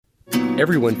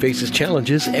Everyone faces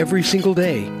challenges every single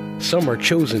day. Some are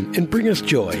chosen and bring us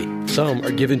joy. Some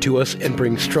are given to us and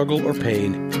bring struggle or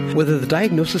pain. Whether the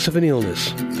diagnosis of an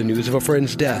illness, the news of a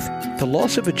friend's death, the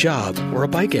loss of a job, or a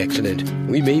bike accident,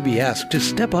 we may be asked to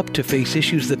step up to face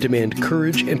issues that demand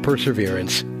courage and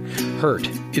perseverance. Hurt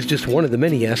is just one of the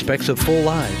many aspects of full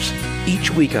lives.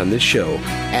 Each week on this show,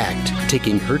 ACT,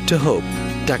 Taking Hurt to Hope,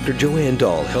 Dr. Joanne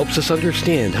Dahl helps us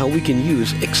understand how we can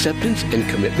use acceptance and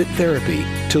commitment therapy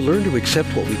to learn to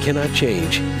accept what we cannot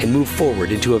change and move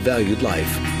forward into a valued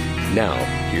life. Now,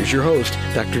 here's your host,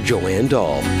 Dr. Joanne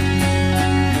Dahl.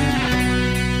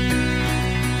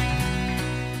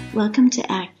 Welcome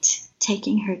to ACT,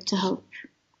 Taking Hurt to Hope.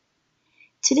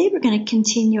 Today we're going to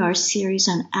continue our series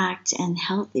on ACT and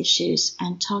health issues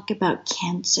and talk about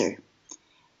cancer,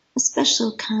 a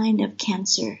special kind of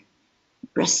cancer,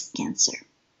 breast cancer.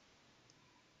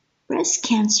 Breast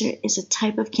cancer is a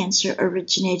type of cancer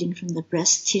originating from the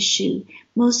breast tissue,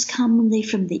 most commonly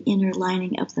from the inner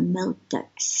lining of the milk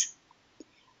ducts.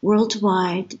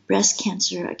 Worldwide, breast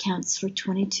cancer accounts for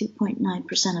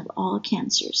 22.9% of all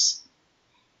cancers.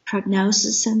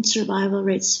 Prognosis and survival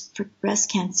rates for breast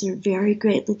cancer vary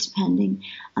greatly depending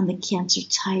on the cancer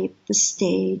type, the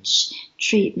stage,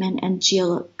 treatment, and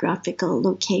geographical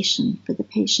location for the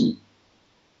patient.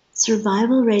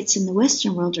 Survival rates in the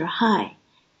Western world are high.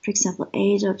 For example,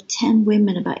 8 of 10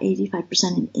 women, about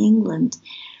 85% in England,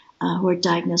 who are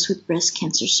diagnosed with breast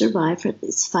cancer survive for at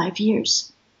least 5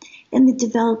 years. In the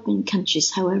developing countries,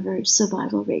 however,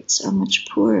 survival rates are much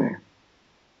poorer.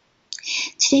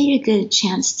 Today you get a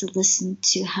chance to listen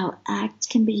to how ACT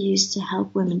can be used to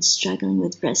help women struggling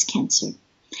with breast cancer.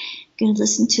 You're going to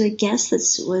listen to a guest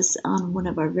that was on one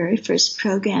of our very first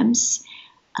programs,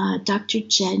 Dr.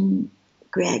 Jen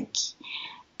Gregg.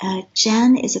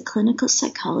 Jen is a clinical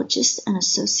psychologist and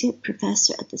associate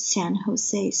professor at the San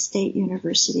Jose State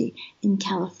University in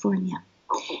California.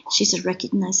 She's a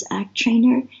recognized ACT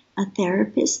trainer, a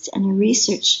therapist, and a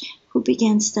researcher who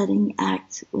began studying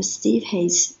ACT with Steve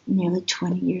Hayes nearly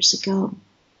 20 years ago.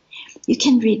 You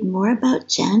can read more about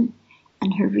Jen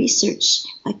and her research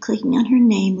by clicking on her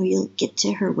name, where you'll get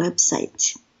to her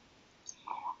website.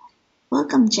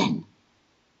 Welcome, Jen.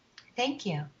 Thank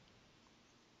you.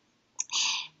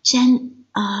 Jen,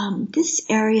 this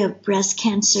area of breast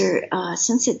cancer,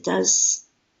 since it does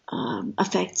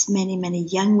affect many, many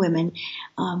young women,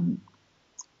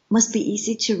 must be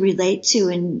easy to relate to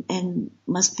and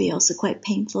must be also quite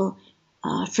painful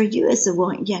for you as a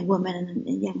young woman and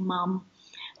a young mom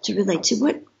to relate to.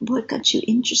 What got you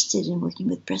interested in working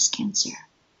with breast cancer?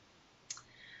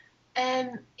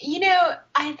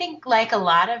 I think like a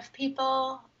lot of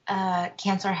people,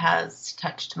 cancer has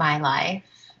touched my life.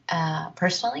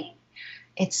 Personally,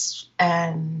 it's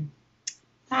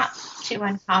not too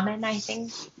uncommon, I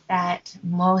think, that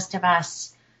most of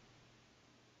us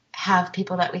have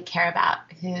people that we care about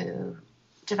who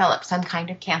develop some kind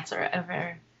of cancer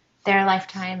over their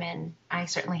lifetime, and I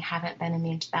certainly haven't been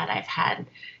immune to that. I've had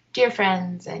dear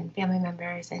friends and family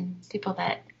members and people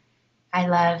that I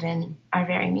love and are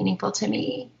very meaningful to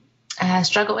me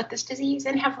struggle with this disease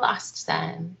and have lost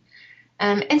some.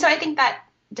 And so I think that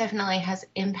definitely has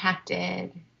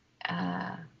impacted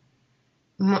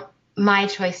my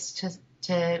choice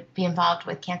to be involved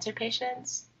with cancer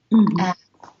patients. Mm-hmm.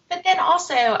 But then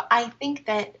also, I think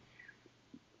that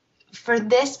for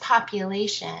this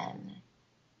population,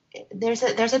 there's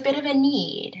a bit of a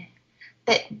need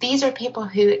that these are people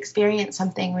who experience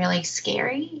something really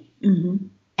scary. Mm-hmm.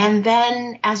 And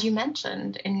then, as you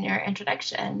mentioned in your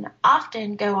introduction,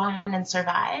 often go on and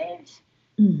survive.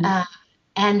 Mm-hmm.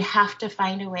 And have to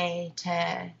find a way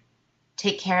to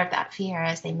take care of that fear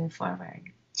as they move forward.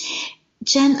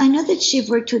 Jen, I know that you've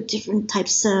worked with different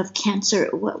types of cancer.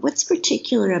 What's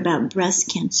particular about breast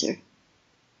cancer?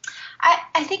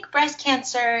 I think breast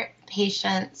cancer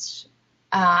patients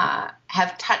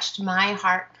have touched my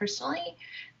heart personally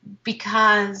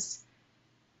because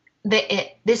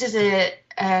this is a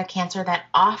cancer that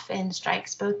often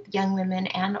strikes both young women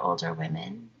and older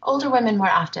women. Older women more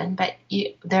often, but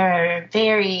there are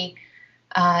very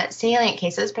salient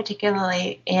cases,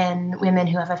 particularly in women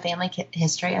who have a family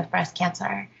history of breast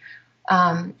cancer,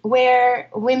 where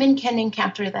women can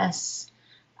encounter this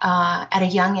at a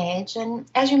young age. And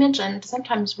as you mentioned,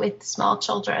 sometimes with small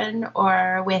children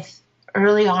or with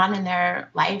early on in their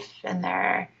life and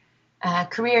their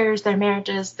careers, their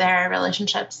marriages, their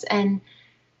relationships. And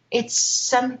it's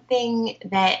something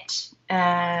that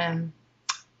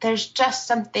there's just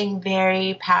something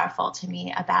very powerful to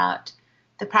me about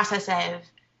the process of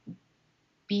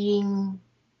being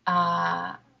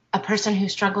a person who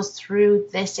struggles through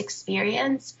this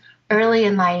experience early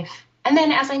in life And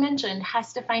then, as I mentioned,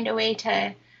 has to find a way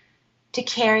to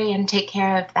carry and take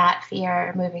care of that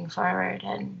fear moving forward.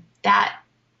 And that,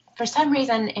 for some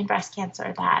reason, in breast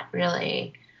cancer, that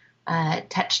really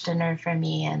touched a nerve for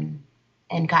me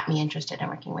and got me interested in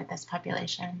working with this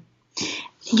population.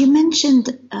 You mentioned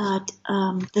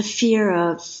the fear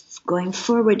of going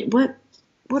forward. What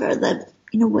are the,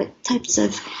 what types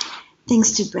of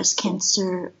things do breast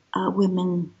cancer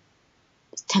women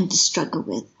tend to struggle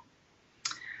with?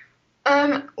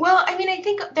 Well, I mean, I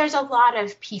think there's a lot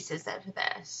of pieces of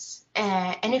this.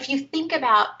 And if you think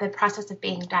about the process of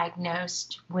being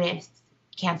diagnosed with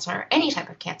cancer, any type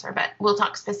of cancer, but we'll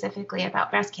talk specifically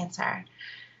about breast cancer,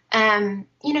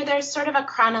 there's sort of a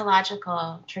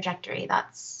chronological trajectory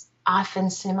that's often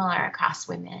similar across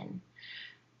women,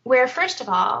 where first of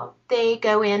all, they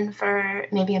go in for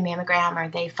maybe a mammogram or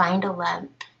they find a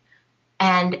lump.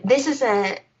 And this is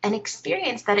an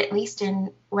experience that, at least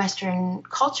in Western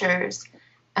cultures,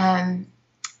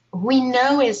 we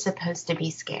know is supposed to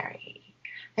be scary.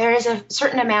 There is a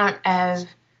certain amount of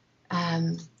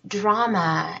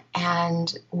drama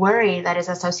and worry that is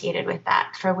associated with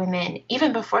that for women,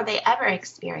 even before they ever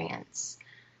experience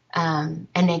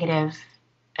a negative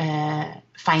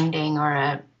finding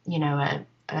or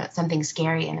something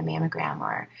scary in a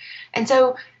mammogram. And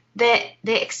so the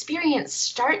experience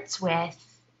starts with,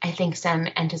 I think, some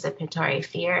anticipatory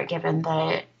fear, given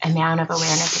the amount of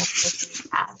awareness we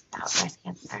have about breast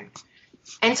cancer.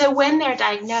 And so when they're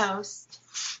diagnosed,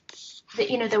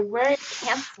 the word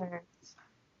cancer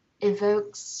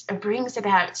evokes or brings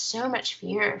about so much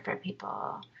fear for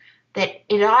people that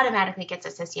it automatically gets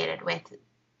associated with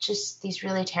just these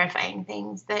really terrifying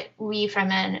things that we,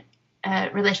 from a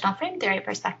relational frame theory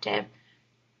perspective,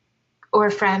 or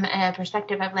from a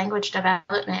perspective of language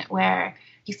development, where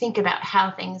you think about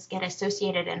how things get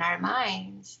associated in our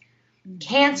minds. Mm-hmm.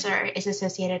 Cancer is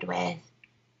associated with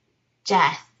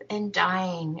death and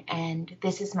dying, and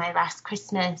this is my last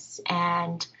Christmas,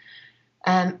 and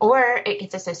or it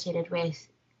gets associated with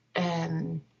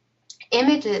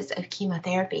images of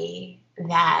chemotherapy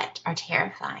that are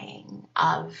terrifying,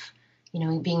 of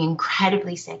being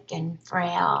incredibly sick and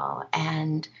frail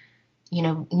and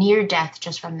near death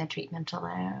just from the treatment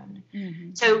alone.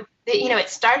 Mm-hmm. So it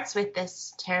starts with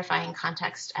this terrifying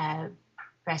context of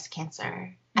breast cancer,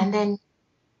 mm-hmm. and then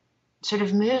sort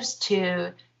of moves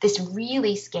to this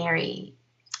really scary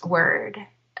word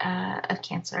of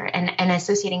cancer and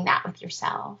associating that with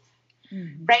yourself.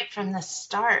 Mm-hmm. Right from the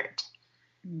start.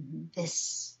 Mm-hmm.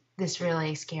 This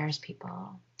really scares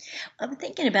people. I'm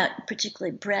thinking about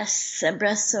particularly breasts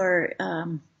or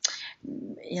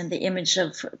the image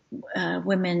of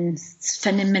women's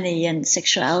femininity and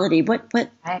sexuality. What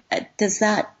does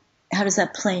that? How does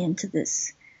that play into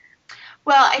this?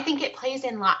 Well, I think it plays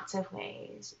in lots of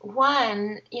ways.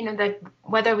 One,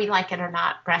 whether we like it or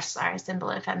not, breasts are a symbol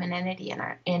of femininity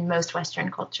in most Western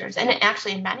cultures, and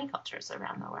actually in many cultures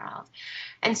around the world.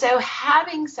 And so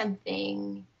having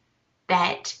something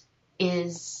that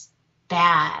is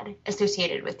bad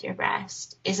associated with your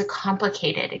breast is a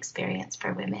complicated experience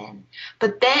for women.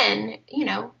 But then,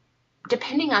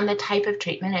 depending on the type of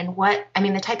treatment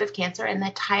and the type of cancer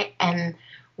and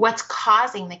what's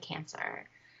causing the cancer,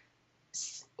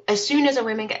 as soon as a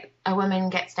woman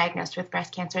gets diagnosed with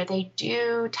breast cancer, they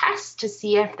do test to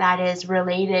see if that is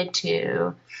related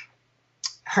to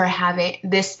her having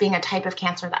this being a type of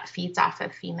cancer that feeds off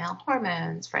of female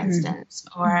hormones, for instance,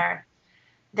 mm-hmm. or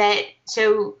that.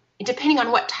 So depending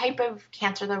on what type of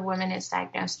cancer the woman is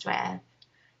diagnosed with,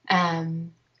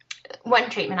 one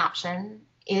treatment option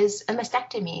is a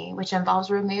mastectomy, which involves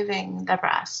removing the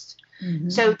breast. Mm-hmm.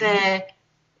 So the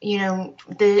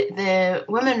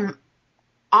women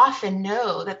often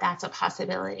know that that's a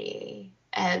possibility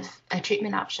of a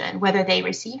treatment option, whether they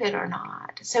receive it or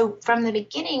not. So from the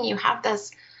beginning, you have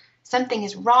this, something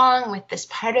is wrong with this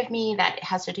part of me that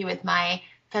has to do with my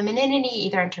femininity,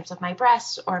 either in terms of my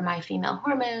breasts or my female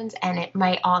hormones, and it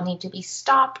might all need to be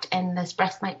stopped, and this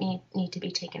breast might need to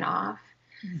be taken off.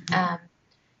 Mm-hmm.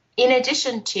 In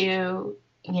addition to,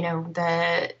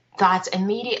 the thoughts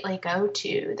immediately go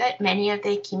to that many of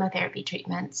the chemotherapy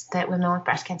treatments that women with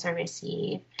breast cancer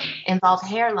receive involve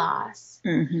hair loss,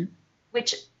 mm-hmm.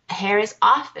 which hair is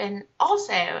often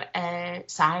also a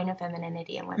sign of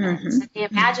femininity in women. Mm-hmm. So they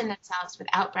imagine themselves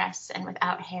without breasts and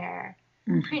without hair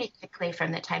mm-hmm. pretty quickly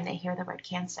from the time they hear the word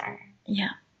cancer. Yeah.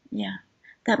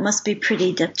 That must be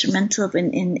pretty detrimental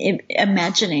in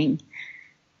imagining.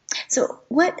 So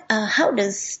how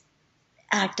does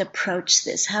ACT approach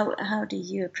this? How do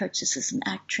you approach this as an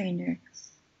ACT trainer?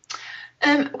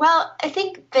 Well, I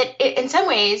think that in some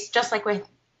ways, just like with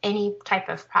any type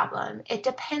of problem, it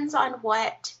depends on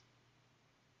what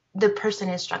the person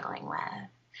is struggling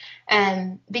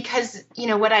with. Because,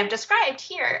 what I've described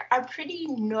here are pretty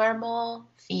normal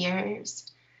fears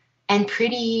and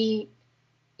pretty,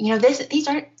 these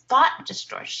aren't thought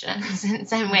distortions in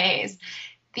some ways.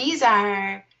 These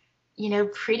are,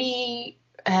 pretty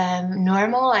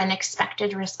normal and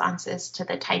expected responses to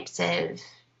the types of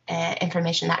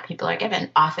information that people are given.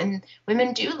 Often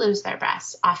women do lose their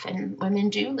breasts. Often women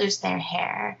do lose their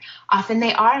hair. Often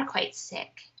they are quite sick.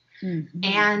 Mm-hmm.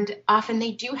 And often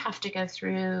they do have to go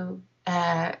through,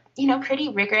 pretty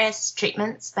rigorous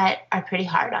treatments that are pretty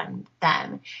hard on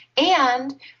them.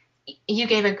 And you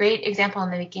gave a great example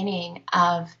in the beginning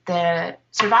of the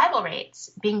survival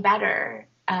rates being better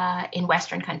in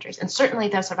Western countries. And certainly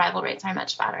those survival rates are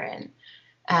much better in,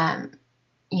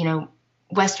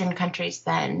 Western countries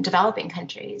than developing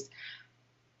countries.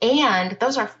 And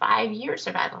those are 5-year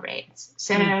survival rates.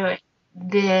 So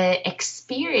the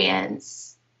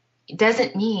experience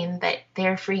doesn't mean that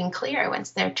they're free and clear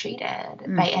once they're treated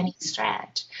by any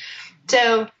stretch.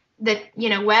 So that,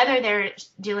 whether they're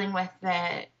dealing with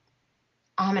the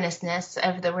ominousness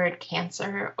of the word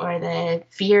cancer or the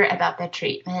fear about the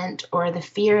treatment or the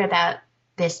fear about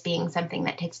this being something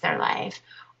that takes their life,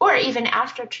 or even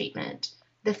after treatment,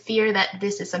 the fear that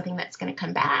this is something that's going to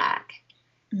come back.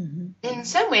 Mm-hmm. In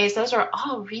some ways, those are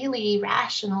all really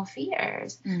rational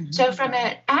fears. Mm-hmm. So from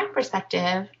an ACT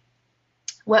perspective,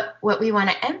 what we want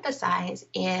to emphasize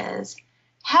is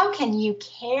how can you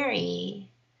carry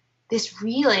this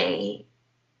really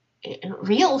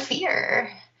real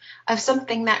fear of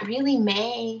something that really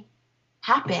may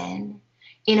happen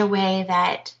in a way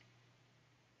that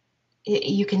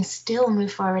you can still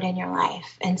move forward in your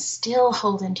life and still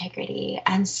hold integrity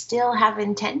and still have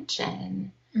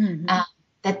intention. Mm-hmm.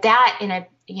 That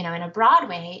in a broad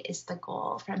way is the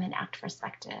goal from an ACT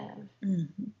perspective.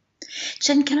 Mm-hmm.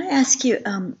 Jen, can I ask you,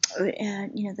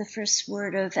 the first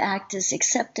word of ACT is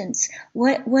acceptance.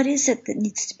 What is it that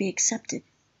needs to be accepted?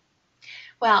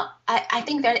 Well, I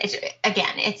think that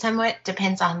it somewhat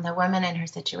depends on the woman and her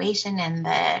situation and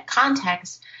the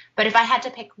context. But if I had to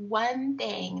pick one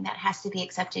thing that has to be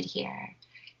accepted here,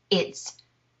 it's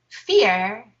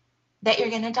fear that you're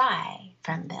going to die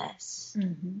from this.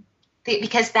 Mm-hmm.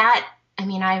 Because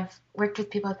I've worked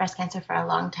with people with breast cancer for a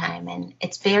long time, and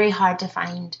it's very hard to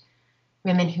find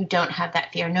women who don't have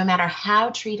that fear, no matter how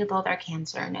treatable their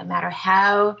cancer, no matter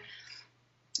how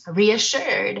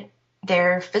reassured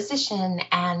their physician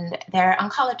and their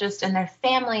oncologist and their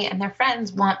family and their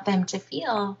friends want them to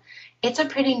feel. It's a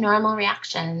pretty normal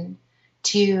reaction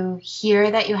to hear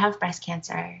that you have breast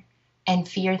cancer and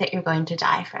fear that you're going to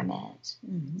die from it.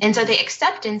 Mm-hmm. And so the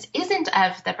acceptance isn't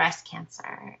of the breast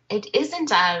cancer. It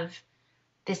isn't of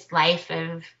this life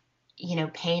of,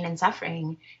 pain and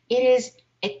suffering. It is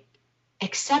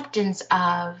acceptance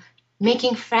of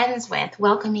making friends with,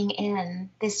 welcoming in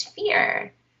this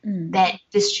fear that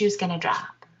this shoe's going to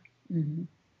drop. Mm-hmm.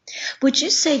 Would you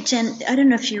say, Jen, I don't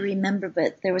know if you remember,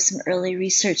 but there was some early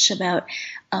research about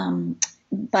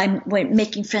when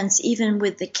making friends even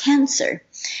with the cancer.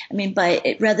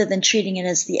 Rather than treating it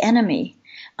as the enemy,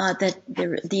 that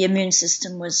the immune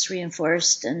system was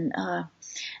reinforced, and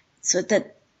so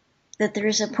that there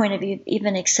is a point of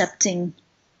even accepting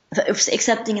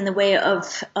in the way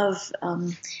of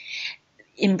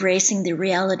embracing the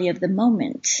reality of the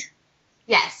moment.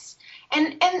 Yes.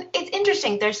 And it's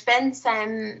interesting. There's been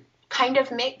some kind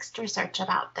of mixed research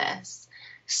about this.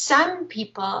 Some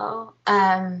people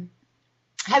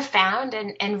have found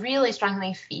and really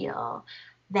strongly feel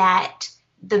that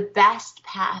the best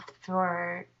path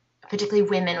for particularly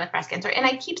women with breast cancer, and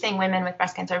I keep saying women with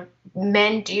breast cancer,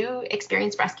 men do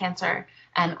experience breast cancer.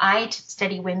 I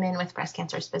study women with breast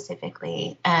cancer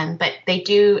specifically, but they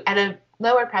do at a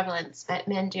lower prevalence, but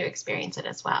men do experience it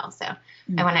as well. So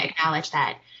I want to acknowledge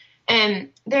that. And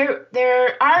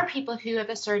there are people who have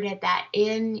asserted that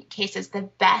in cases, the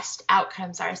best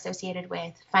outcomes are associated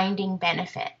with finding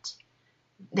benefit.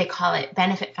 They call it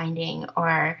benefit finding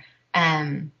or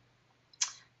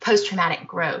post-traumatic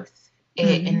growth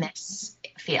in this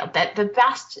field. That the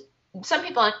best, some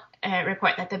people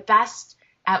report that the best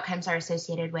outcomes are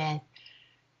associated with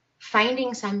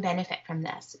finding some benefit from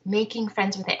this, making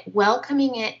friends with it,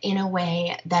 welcoming it in a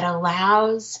way that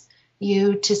allows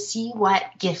you to see what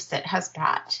gifts it has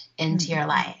brought into your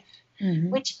life,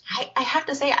 which I have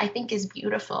to say I think is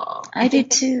beautiful. I do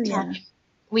too, yeah.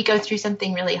 We go through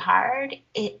something really hard.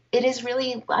 It is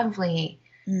really lovely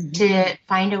to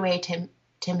find a way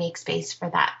to make space for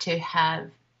that to have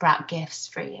brought gifts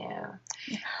for you.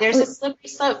 There's a slippery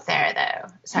slope there,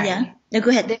 though. Sorry. Yeah. No, go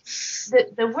ahead.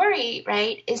 The worry,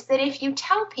 right, is that if you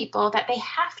tell people that they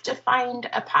have to find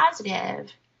a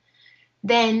positive,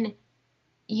 then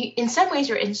in some ways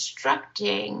you're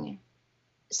instructing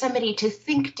somebody to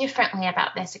think differently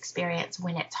about this experience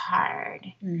when it's hard.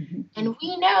 Mm-hmm. And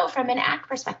we know from an ACT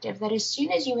perspective that as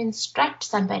soon as you instruct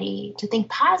somebody to think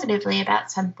positively about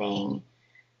something,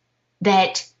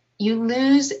 that you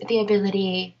lose the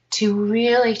ability to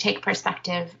really take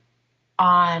perspective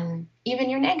on even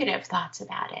your negative thoughts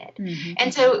about it. Mm-hmm.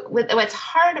 And so what's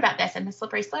hard about this and the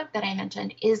slippery slope that I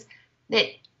mentioned is that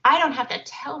I don't have to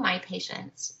tell my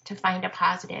patients to find a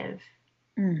positive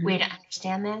Mm-hmm. way to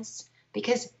understand this,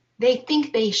 because they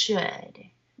think they should.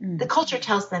 Mm-hmm. The culture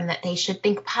tells them that they should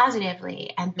think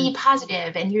positively and be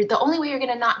positive, and the only way you're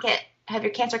going to not have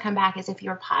your cancer come back is if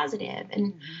you're positive.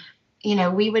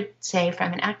 And we would say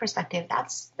from an ACT perspective,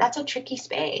 that's a tricky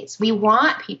space. We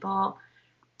want people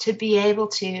to be able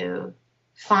to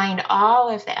find all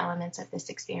of the elements of this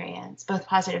experience, both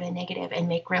positive and negative, and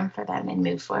make room for them and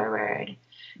move forward.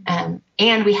 And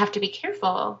we have to be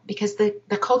careful because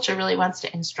the culture really wants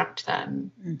to instruct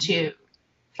them to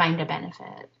find a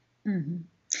benefit. Mm-hmm.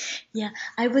 Yeah,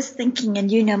 I was thinking, and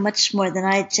you know much more than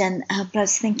I, Jen, but I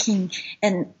was thinking,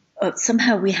 and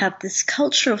somehow we have this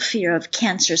cultural fear of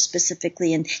cancer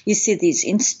specifically, and you see these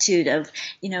institute of,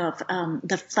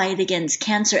 the fight against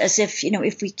cancer, as if,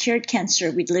 if we cured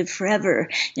cancer, we'd live forever.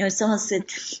 It's almost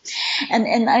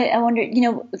and I wonder,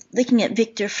 looking at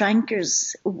Viktor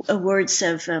Frankl's words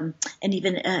of, and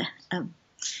even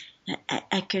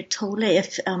Eckhart Tolle,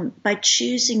 if by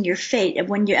choosing your fate,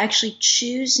 when you're actually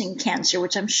choosing cancer,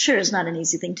 which I'm sure is not an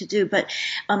easy thing to do, but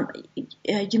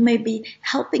you may be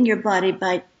helping your body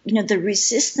by, the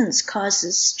resistance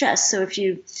causes stress. So if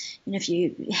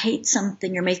you hate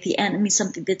something or make the enemy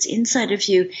something that's inside of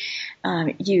you,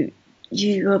 you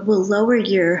will lower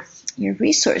your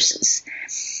resources.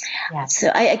 Yeah.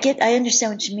 So I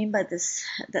understand what you mean by this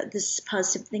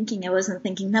positive thinking. I wasn't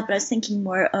thinking that, but I was thinking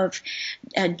more of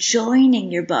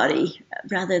joining your body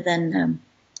rather than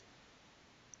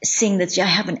seeing that I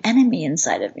have an enemy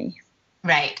inside of me.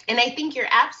 Right. And I think you're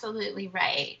absolutely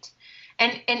right.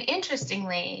 And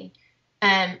interestingly,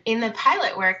 in the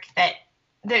pilot work that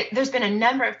there's been a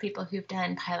number of people who've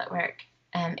done pilot work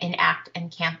in ACT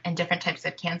and different types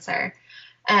of cancer.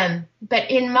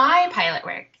 But in my pilot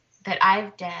work that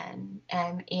I've done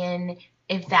in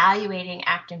evaluating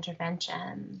ACT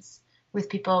interventions with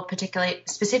people,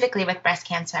 specifically with breast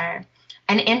cancer,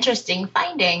 an interesting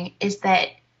finding is that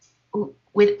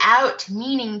without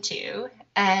meaning to,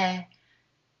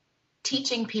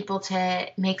 teaching people to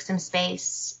make some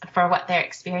space for what they're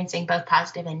experiencing, both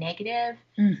positive and negative,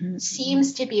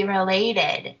 seems to be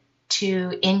related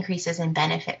to increases in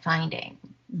benefit finding.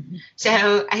 Mm-hmm.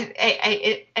 So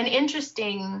an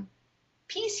interesting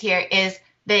piece here is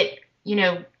that,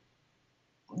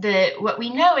 what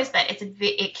we know is that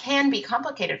it can be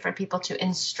complicated for people to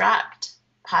instruct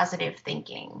positive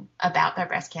thinking about their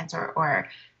breast cancer or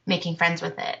making friends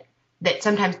with it, that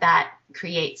sometimes that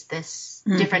creates this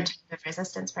different type of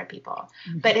resistance for people.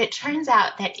 Mm-hmm. But it turns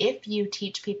out that if you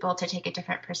teach people to take a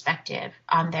different perspective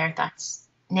on their thoughts,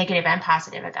 negative and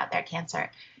positive, about their cancer,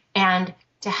 and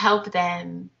to help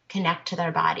them connect to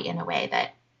their body in a way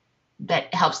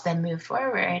that helps them move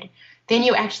forward, then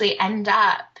you actually end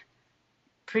up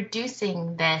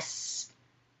producing this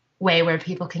way where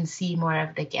people can see more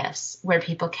of the gifts, where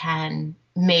people can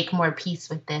make more peace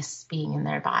with this being in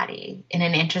their body in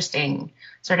an interesting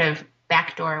sort of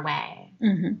backdoor way.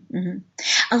 Mm-hmm, mm-hmm.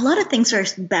 A lot of things are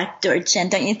backdoor, Jen.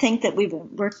 Don't you think that we've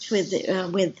worked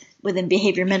within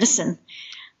behavior medicine?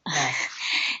 Yes.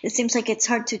 It seems like it's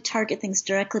hard to target things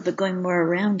directly, but going more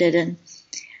around it and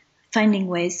finding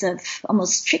ways of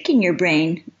almost tricking your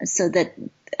brain so that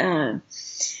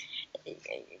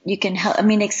you can help. I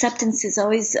mean, acceptance is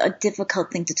always a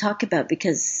difficult thing to talk about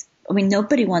because,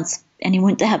 nobody wants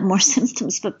anyone to have more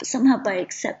symptoms, but somehow by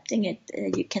accepting it,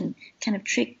 you can kind of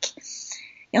trick,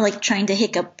 like trying to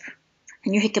hiccup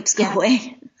and your hiccups go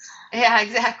away. Yeah,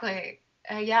 exactly.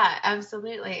 Yeah,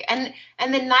 absolutely. And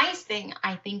the nice thing,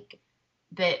 I think,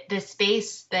 that the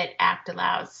space that ACT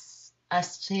allows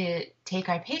us to take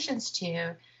our patients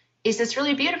to is this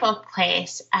really beautiful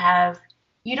place of,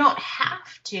 you don't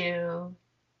have to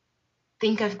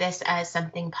think of this as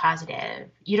something positive.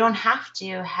 You don't have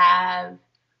to have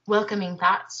welcoming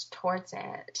thoughts towards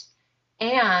it.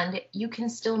 And you can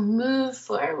still move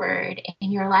forward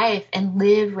in your life and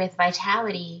live with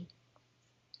vitality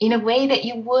in a way that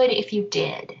you would if you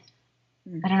did.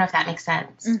 I don't know if that makes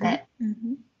sense. Mm-hmm. But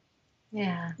mm-hmm.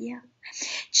 Yeah.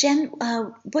 Jen,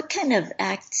 what kind of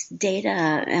ACT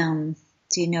data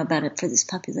do you know about it for this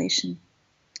population?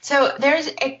 So there's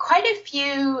quite a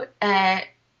few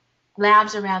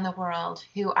labs around the world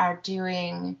who are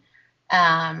doing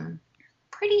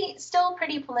still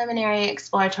pretty preliminary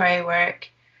exploratory work.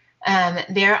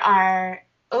 There are,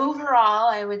 overall,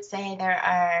 I would say there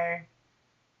are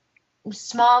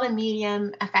small to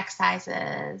medium effect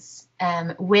sizes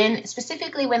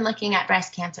specifically when looking at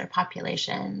breast cancer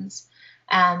populations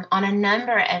on a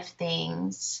number of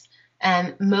things,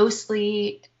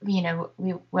 mostly,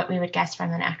 what we would guess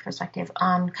from an ACT perspective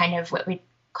on kind of what we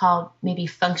call maybe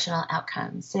functional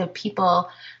outcomes. So people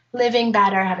living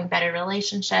better, having better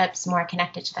relationships, more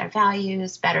connected to their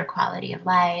values, better quality of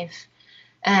life.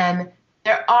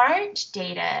 There aren't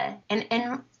data, and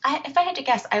if I had to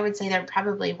guess, I would say there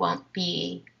probably won't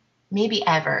be, maybe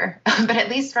ever, but at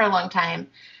least for a long time,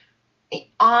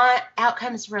 on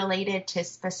outcomes related to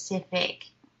specific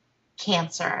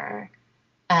cancer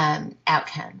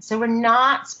outcomes. So we're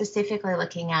not specifically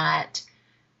looking at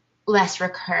less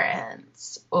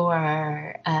recurrence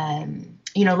or,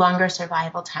 longer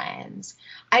survival times.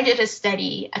 I did a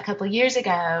study a couple years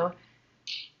ago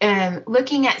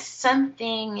looking at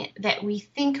something that we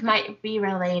think might be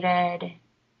related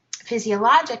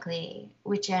physiologically,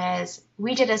 which is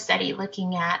we did a study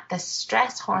looking at the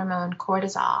stress hormone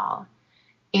cortisol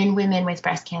in women with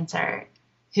breast cancer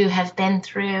who have been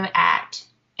through ACT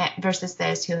versus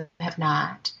those who have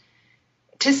not,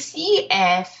 to see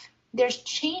if there's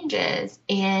changes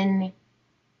in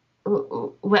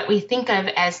what we think of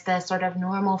as the sort of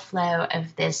normal flow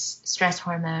of this stress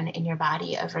hormone in your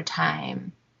body over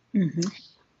time. Mm-hmm.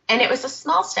 And it was a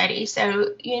small study,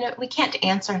 so, we can't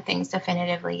answer things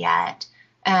definitively yet.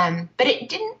 But we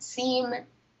didn't seem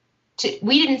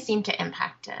to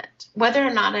impact it. Whether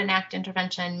or not an ACT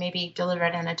intervention may be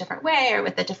delivered in a different way or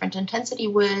with a different intensity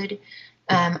would,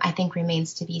 I think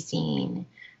remains to be seen.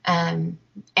 And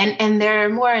there are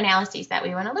more analyses that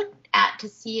we want to look at to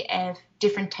see if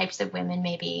different types of women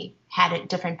maybe had a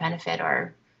different benefit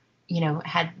or,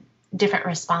 had different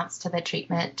response to the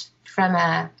treatment from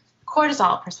a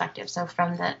cortisol perspective. So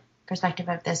from the perspective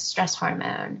of this stress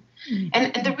hormone. Mm-hmm.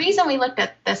 And the reason we looked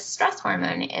at the stress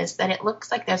hormone is that it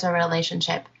looks like there's a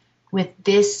relationship with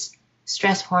this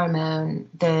stress hormone,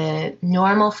 the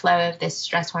normal flow of this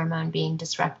stress hormone being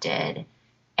disrupted,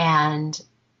 and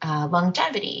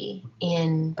longevity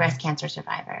in breast cancer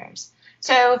survivors.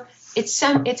 So it's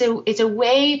a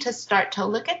way to start to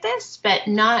look at this, but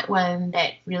not one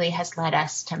that really has led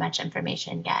us to much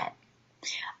information yet.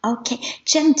 Okay.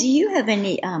 Jen, do you have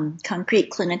any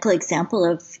concrete clinical example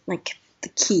of like the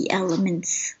key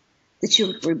elements that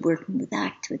you were working with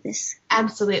ACT with this?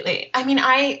 Absolutely. I mean,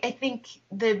 I think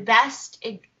the best,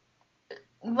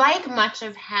 like much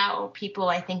of how people,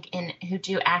 I think, who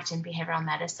do ACT in behavioral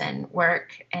medicine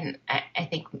work, and I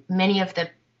think many of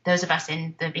those of us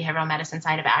in the behavioral medicine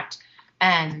side of ACT,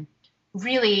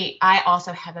 really, I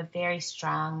also have a very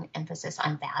strong emphasis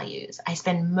on values. I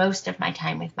spend most of my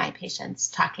time with my patients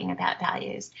talking about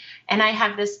values. And I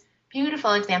have this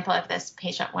beautiful example of this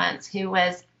patient once who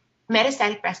was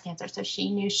metastatic breast cancer. So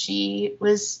she knew she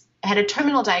had a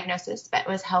terminal diagnosis, but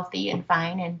was healthy and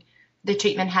fine. And the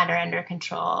treatment had her under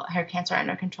control, her cancer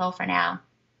under control for now.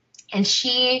 And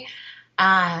she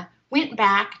went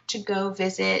back to go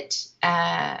visit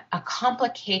a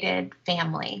complicated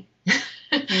family.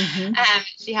 Mm-hmm.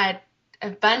 She had a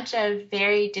bunch of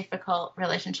very difficult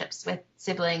relationships with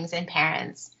siblings and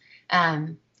parents.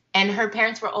 And her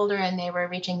parents were older and they were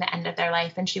reaching the end of their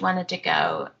life, and she wanted to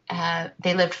go,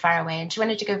 they lived far away, and she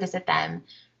wanted to go visit them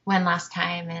one last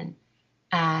time. And,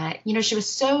 she was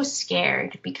so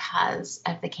scared because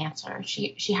of the cancer.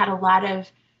 She had a lot of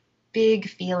big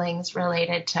feelings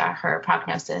related to her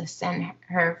prognosis and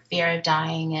her fear of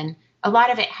dying. And a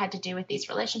lot of it had to do with these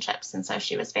relationships. And so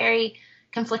she was very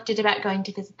conflicted about going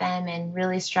to visit them and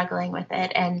really struggling with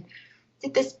it, and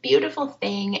did this beautiful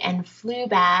thing and flew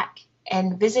back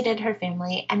and visited her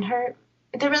family, and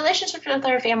the relationships with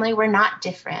her family were not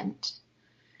different.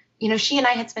 She and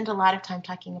I had spent a lot of time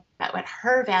talking about what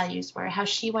her values were, how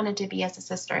she wanted to be as a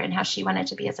sister and how she wanted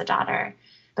to be as a daughter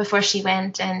before she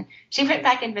went. And she went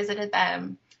back and visited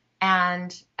them,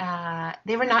 and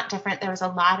they were not different. There was a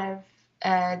lot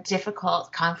of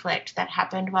difficult conflict that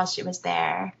happened while she was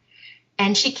there.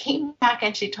 And she came back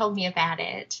and she told me about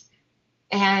it.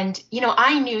 And,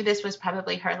 I knew this was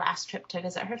probably her last trip to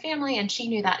visit her family, and she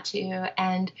knew that too.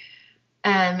 And,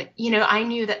 I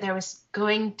knew that there was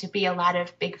going to be a lot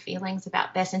of big feelings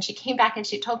about this. And she came back and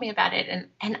she told me about it.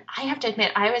 And I have to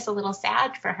admit, I was a little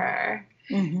sad for her,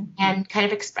 mm-hmm. and kind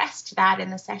of expressed that in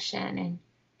the session.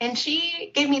 And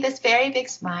she gave me this very big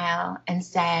smile and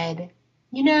said,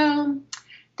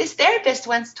 this therapist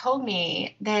once told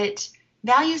me that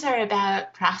values are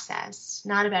about process,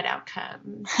 not about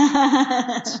outcomes.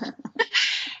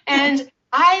 And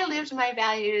I lived my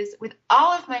values with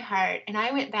all of my heart, and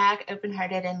I went back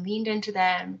open-hearted and leaned into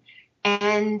them.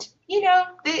 And,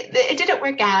 it didn't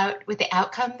work out with the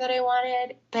outcome that I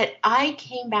wanted, but I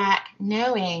came back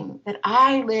knowing that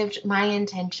I lived my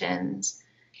intentions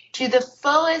to the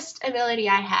fullest ability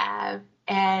I have,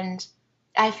 and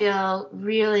I feel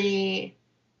really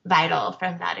vital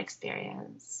from that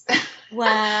experience.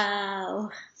 Wow.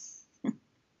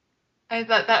 I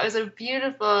thought that was a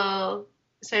beautiful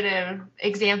sort of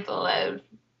example of,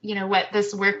 what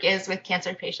this work is with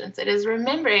cancer patients. It is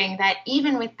remembering that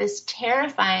even with this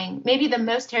terrifying, maybe the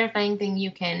most terrifying thing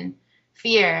you can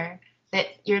fear, that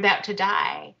you're about to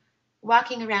die,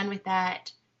 walking around with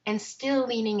that and still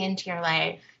leaning into your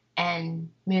life and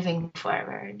moving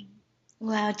forward.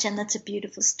 Wow, Jen, that's a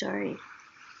beautiful story.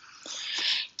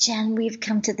 Jen, we've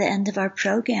come to the end of our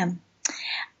program.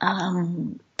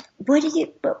 What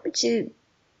would you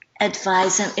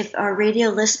advise if our radio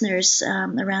listeners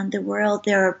around the world,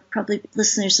 there are probably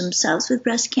listeners themselves with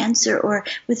breast cancer or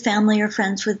with family or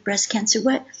friends with breast cancer,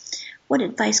 what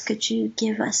advice could you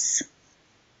give us?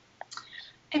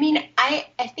 I mean, I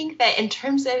think that in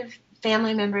terms of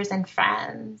family members and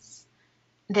friends,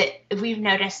 that we've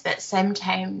noticed that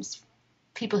sometimes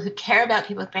people who care about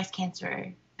people with breast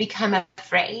cancer become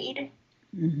afraid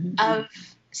of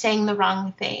saying the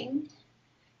wrong thing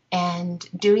and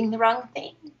doing the wrong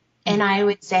thing. And I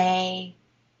would say,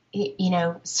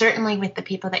 certainly with the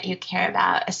people that you care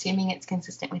about, assuming it's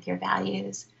consistent with your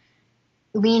values,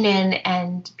 lean in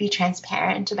and be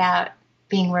transparent about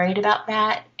being worried about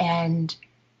that, and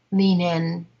lean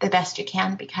in the best you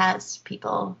can, because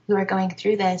people who are going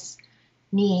through this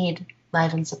need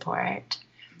love and support.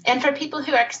 And for people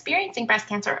who are experiencing breast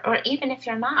cancer, or even if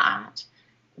you're not,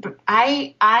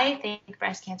 I think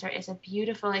breast cancer is a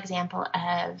beautiful example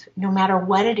of, no matter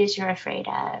what it is you're afraid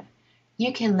of,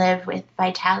 you can live with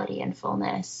vitality and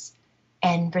fullness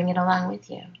and bring it along with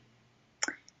you.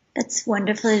 That's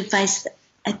wonderful advice.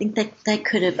 I think that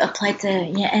could have applied to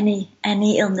any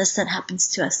illness that happens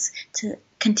to us, to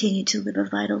continue to live a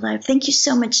vital life. Thank you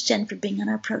so much, Jen, for being on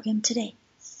our program today.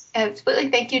 Absolutely.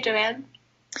 Thank you, Joanne.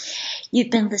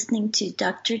 You've been listening to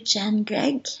Dr. Jen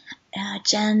Gregg.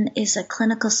 Jen is a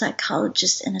clinical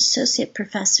psychologist and associate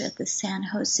professor at the San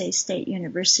Jose State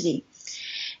University.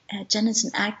 Jen is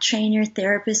an ACT trainer,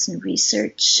 therapist, and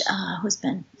research who's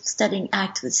been studying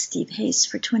ACT with Steve Hayes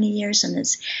for 20 years and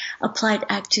has applied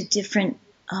ACT to different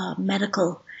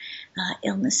medical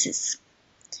illnesses.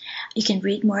 You can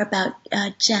read more about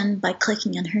Jen by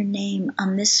clicking on her name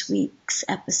on this week's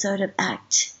episode of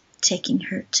ACT, Taking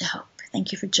Hurt to Hope.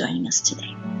 Thank you for joining us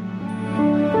today.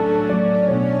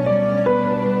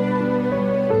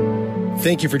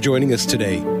 Thank you for joining us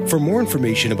today. For more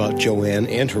information about Joanne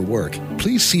and her work,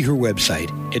 please see her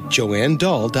website at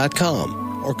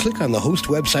joannedahl.com or click on the host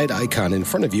website icon in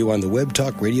front of you on the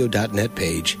webtalkradio.net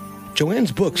page.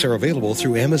 Joanne's books are available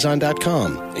through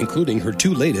Amazon.com, including her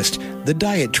two latest, The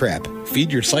Diet Trap,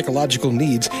 Feed Your Psychological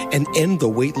Needs and End the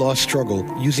Weight Loss Struggle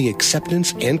Using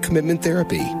Acceptance and Commitment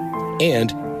Therapy,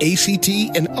 and ACT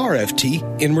and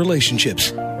RFT in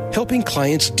Relationships, helping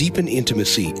clients deepen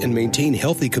intimacy and maintain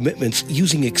healthy commitments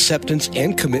using acceptance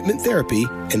and commitment therapy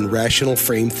and rational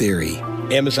frame theory.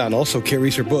 Amazon also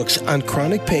carries her books on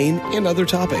chronic pain and other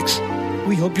topics.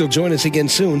 We hope you'll join us again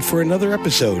soon for another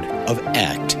episode of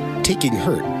ACT, Taking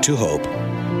Hurt to Hope.